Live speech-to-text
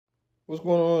What's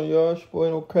going on, y'all? It's your boy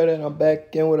No Credit, and I'm back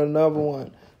again with another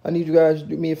one. I need you guys to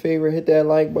do me a favor, hit that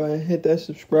like button, hit that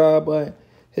subscribe button,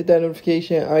 hit that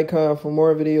notification icon for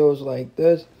more videos like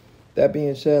this. That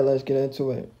being said, let's get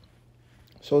into it.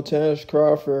 So Terence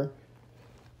Crawford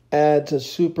adds a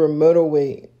super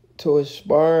middleweight to his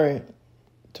sparring,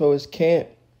 to his camp.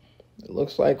 It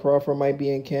looks like Crawford might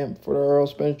be in camp for the Errol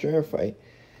Spence Jr. fight,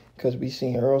 because we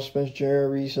seen Errol Spence Jr.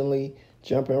 recently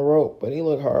jumping rope, but he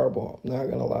looked horrible, I'm not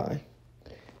gonna lie.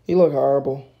 He looked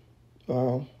horrible.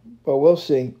 But we'll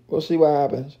see. We'll see what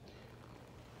happens.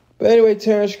 But anyway,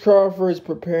 Terence Crawford is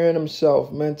preparing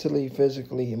himself mentally,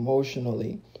 physically,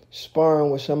 emotionally,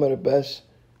 sparring with some of the best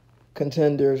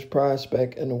contenders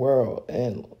prospect in the world,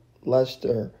 and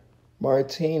Lester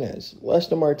Martinez.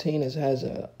 Lester Martinez has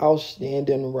an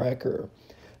outstanding record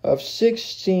of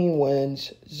 16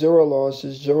 wins, 0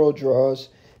 losses, 0 draws,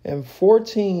 and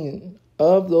 14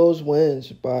 of those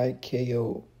wins by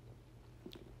KO.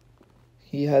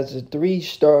 He has a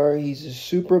 3-star. He's a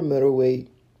super middleweight.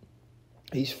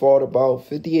 He's fought about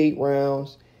 58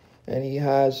 rounds, and he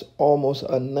has almost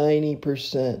a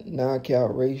 90%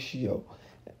 knockout ratio.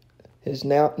 His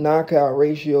knockout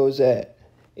ratio is at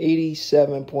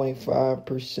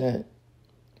 87.5%.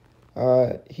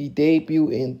 He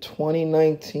debuted in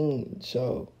 2019,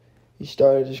 so he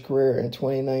started his career in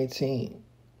 2019.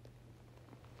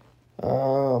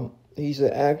 He's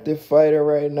an active fighter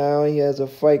right now. He has a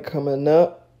fight coming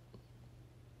up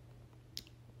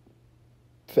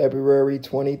February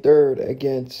 23rd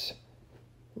against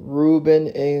Ruben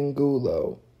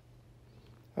Angulo.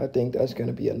 I think that's going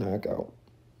to be a knockout.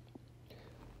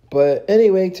 But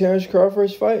anyway, Terence Crawford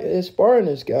is sparring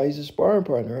this guy. He's a sparring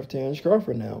partner of Terence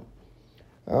Crawford now.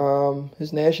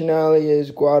 His nationality is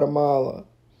Guatemala.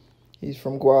 He's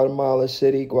from Guatemala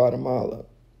City, Guatemala.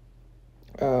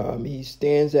 He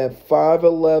stands at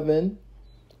 5'11",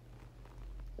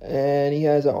 and he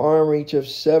has an arm reach of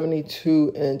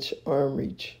 72-inch arm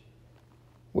reach.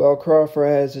 Well, Crawford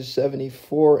has a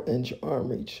 74-inch arm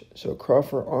reach, so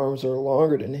Crawford's arms are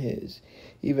longer than his,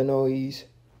 even though he's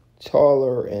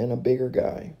taller and a bigger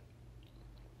guy.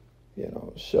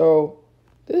 So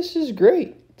this is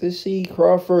great to see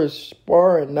Crawford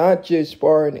sparring, not just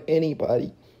sparring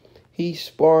anybody. He's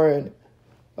sparring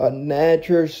a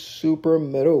natural super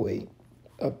middleweight,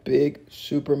 a big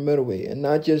super middleweight, and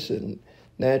not just a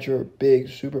natural big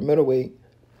super middleweight,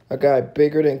 a guy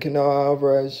bigger than Canelo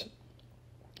Alvarez,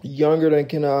 younger than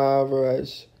Canelo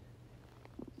Alvarez,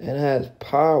 and has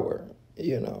power,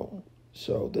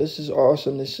 So this is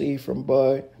awesome to see from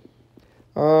Bud.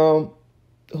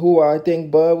 Who I think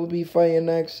Bud will be fighting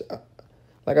next,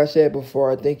 like I said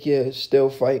before, I think he'll still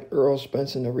fight Errol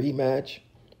Spence in the rematch.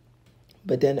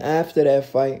 But then after that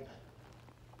fight,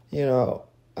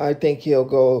 I think he'll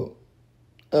go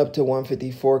up to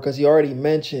 154 because he already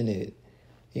mentioned it.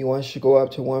 He wants to go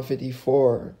up to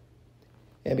 154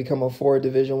 and become a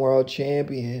 4-division world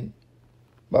champion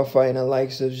by fighting the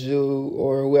likes of Zoo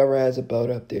or whoever has a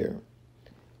belt up there.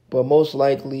 But most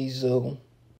likely Zoo.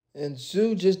 And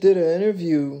Zoo just did an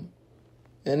interview,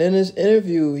 and in his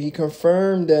interview, he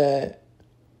confirmed that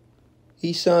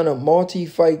he signed a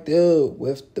multi-fight deal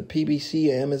with the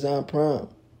PBC and Amazon Prime.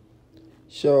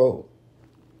 So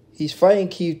he's fighting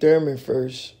Keith Thurman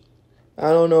first.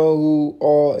 I don't know who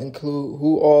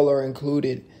all are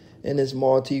included in this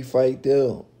multi-fight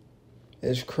deal.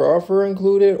 Is Crawford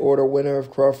included, or the winner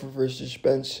of Crawford versus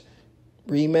Spence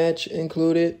rematch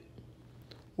included?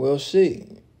 We'll see,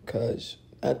 because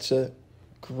that's a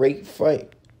great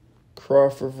fight.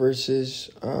 Crawford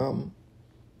versus Tim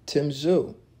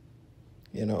Tszyu.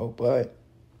 But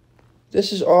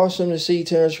this is awesome to see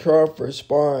Terence Crawford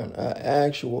sparring an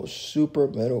actual super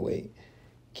middleweight,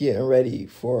 getting ready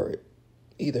for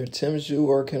either Tim Tszyu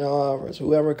or Canelo Alvarez,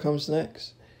 whoever comes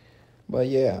next. But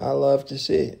yeah, I love to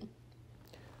see it.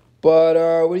 But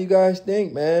what do you guys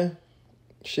think, man?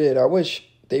 Shit, I wish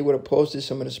they would have posted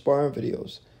some of the sparring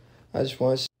videos. I just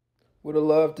would have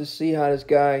loved to see how this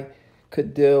guy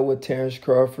could deal with Terence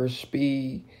Crawford's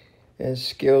speed and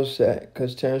skill set,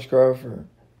 because Terence Crawford,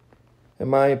 in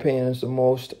my opinion, is the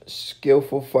most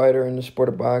skillful fighter in the sport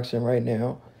of boxing right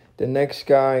now. The next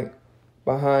guy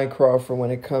behind Crawford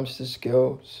when it comes to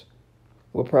skills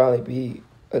will probably be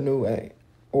Inoue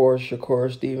or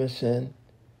Shakur Stevenson.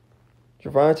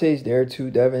 Gervonta's there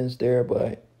too, Devin's there,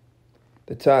 but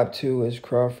the top two is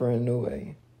Crawford and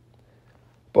Inoue.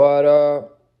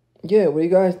 But yeah, what do you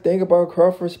guys think about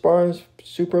Crawford sparring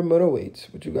super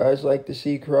middleweights? Would you guys like to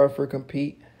see Crawford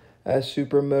compete as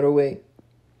super middleweight?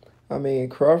 I mean,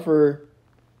 Crawford,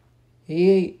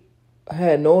 he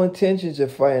had no intentions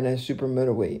of fighting at super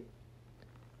middleweight.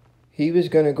 He was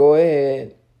going to go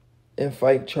ahead and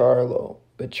fight Charlo.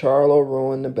 But Charlo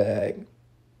ruined the bag.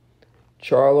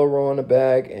 Charlo ruined the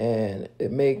bag, and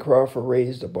it made Crawford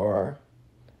raise the bar.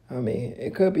 I mean,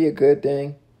 it could be a good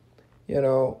thing,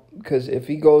 because if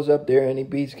he goes up there and he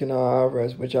beats Canelo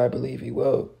Alvarez, which I believe he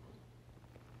will,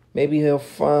 maybe he'll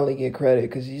finally get credit,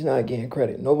 because he's not getting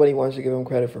credit. Nobody wants to give him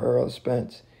credit for Errol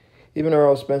Spence. Even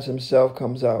Errol Spence himself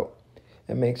comes out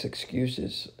and makes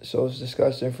excuses. So it's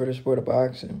disgusting for the sport of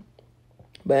boxing.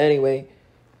 But anyway,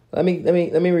 let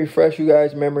me refresh you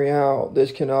guys' memory how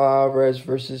this Canelo Alvarez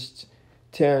versus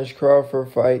Terence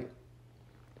Crawford fight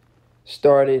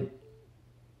started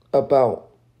about.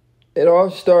 It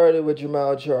all started with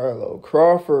Jermall Charlo.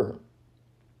 Crawford,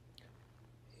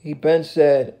 he been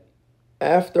said,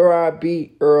 after I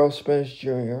beat Errol Spence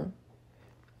Jr.,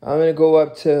 I'm going to go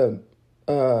up to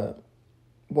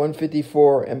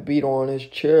 154 and beat on his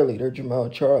cheerleader, Jermall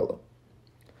Charlo.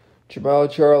 Jermall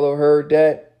Charlo heard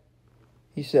that.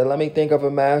 He said, let me think of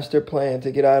a master plan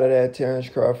to get out of that Terence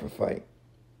Crawford fight.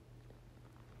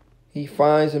 He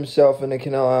finds himself in the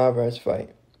Canelo Alvarez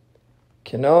fight.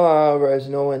 Canelo Alvarez,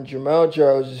 knowing Jermall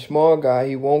Charlo is a small guy,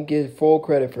 he won't get full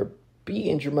credit for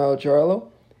beating Jermall Charlo.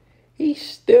 He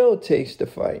still takes the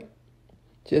fight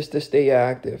just to stay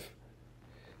active.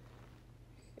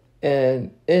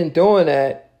 And in doing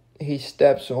that, he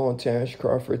steps on Terence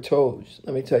Crawford's toes.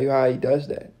 Let me tell you how he does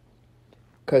that.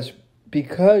 Because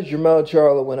Jermall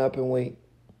Charlo went up in weight,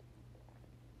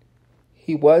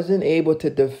 he wasn't able to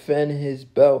defend his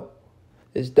belt,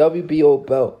 his WBO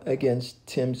belt, against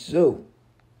Tim Tszyu.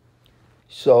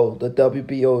 So the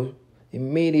WBO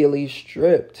immediately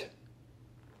stripped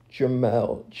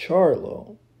Jermall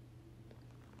Charlo.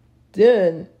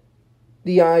 Then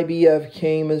the IBF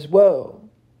came as well.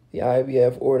 The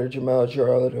IBF ordered Jermall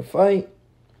Charlo to fight.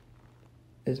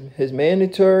 His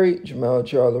mandatory, Jermall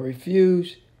Charlo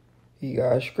refused. He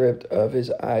got stripped of his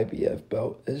IBF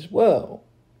belt as well.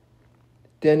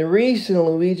 Then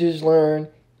recently we just learned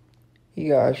he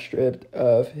got stripped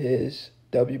of his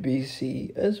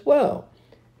WBC as well.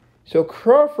 So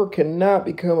Crawford cannot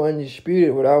become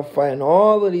undisputed without fighting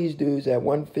all of these dudes at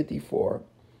 154.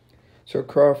 So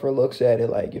Crawford looks at it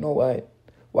like, you know what?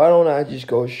 Why don't I just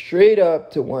go straight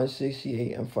up to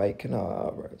 168 and fight Canelo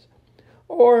Alvarez?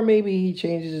 Or maybe he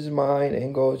changes his mind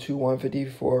and goes to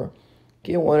 154,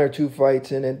 get one or two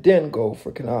fights in, and then go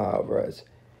for Canelo Alvarez.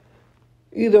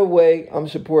 Either way, I'm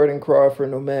supporting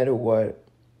Crawford no matter what.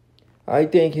 I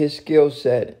think his skill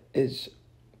set is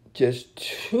just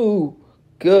too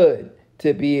good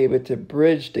to be able to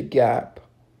bridge the gap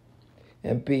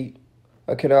and beat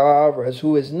a Canelo Alvarez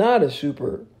who is not a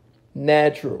super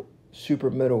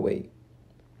middleweight.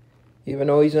 Even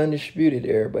though he's undisputed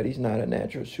there, but he's not a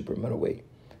natural super middleweight.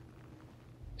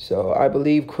 So I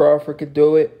believe Crawford could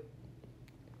do it,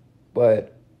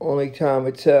 but only time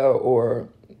will tell, or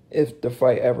if the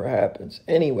fight ever happens.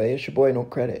 Anyway, it's your boy No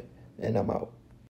Credit, and I'm out.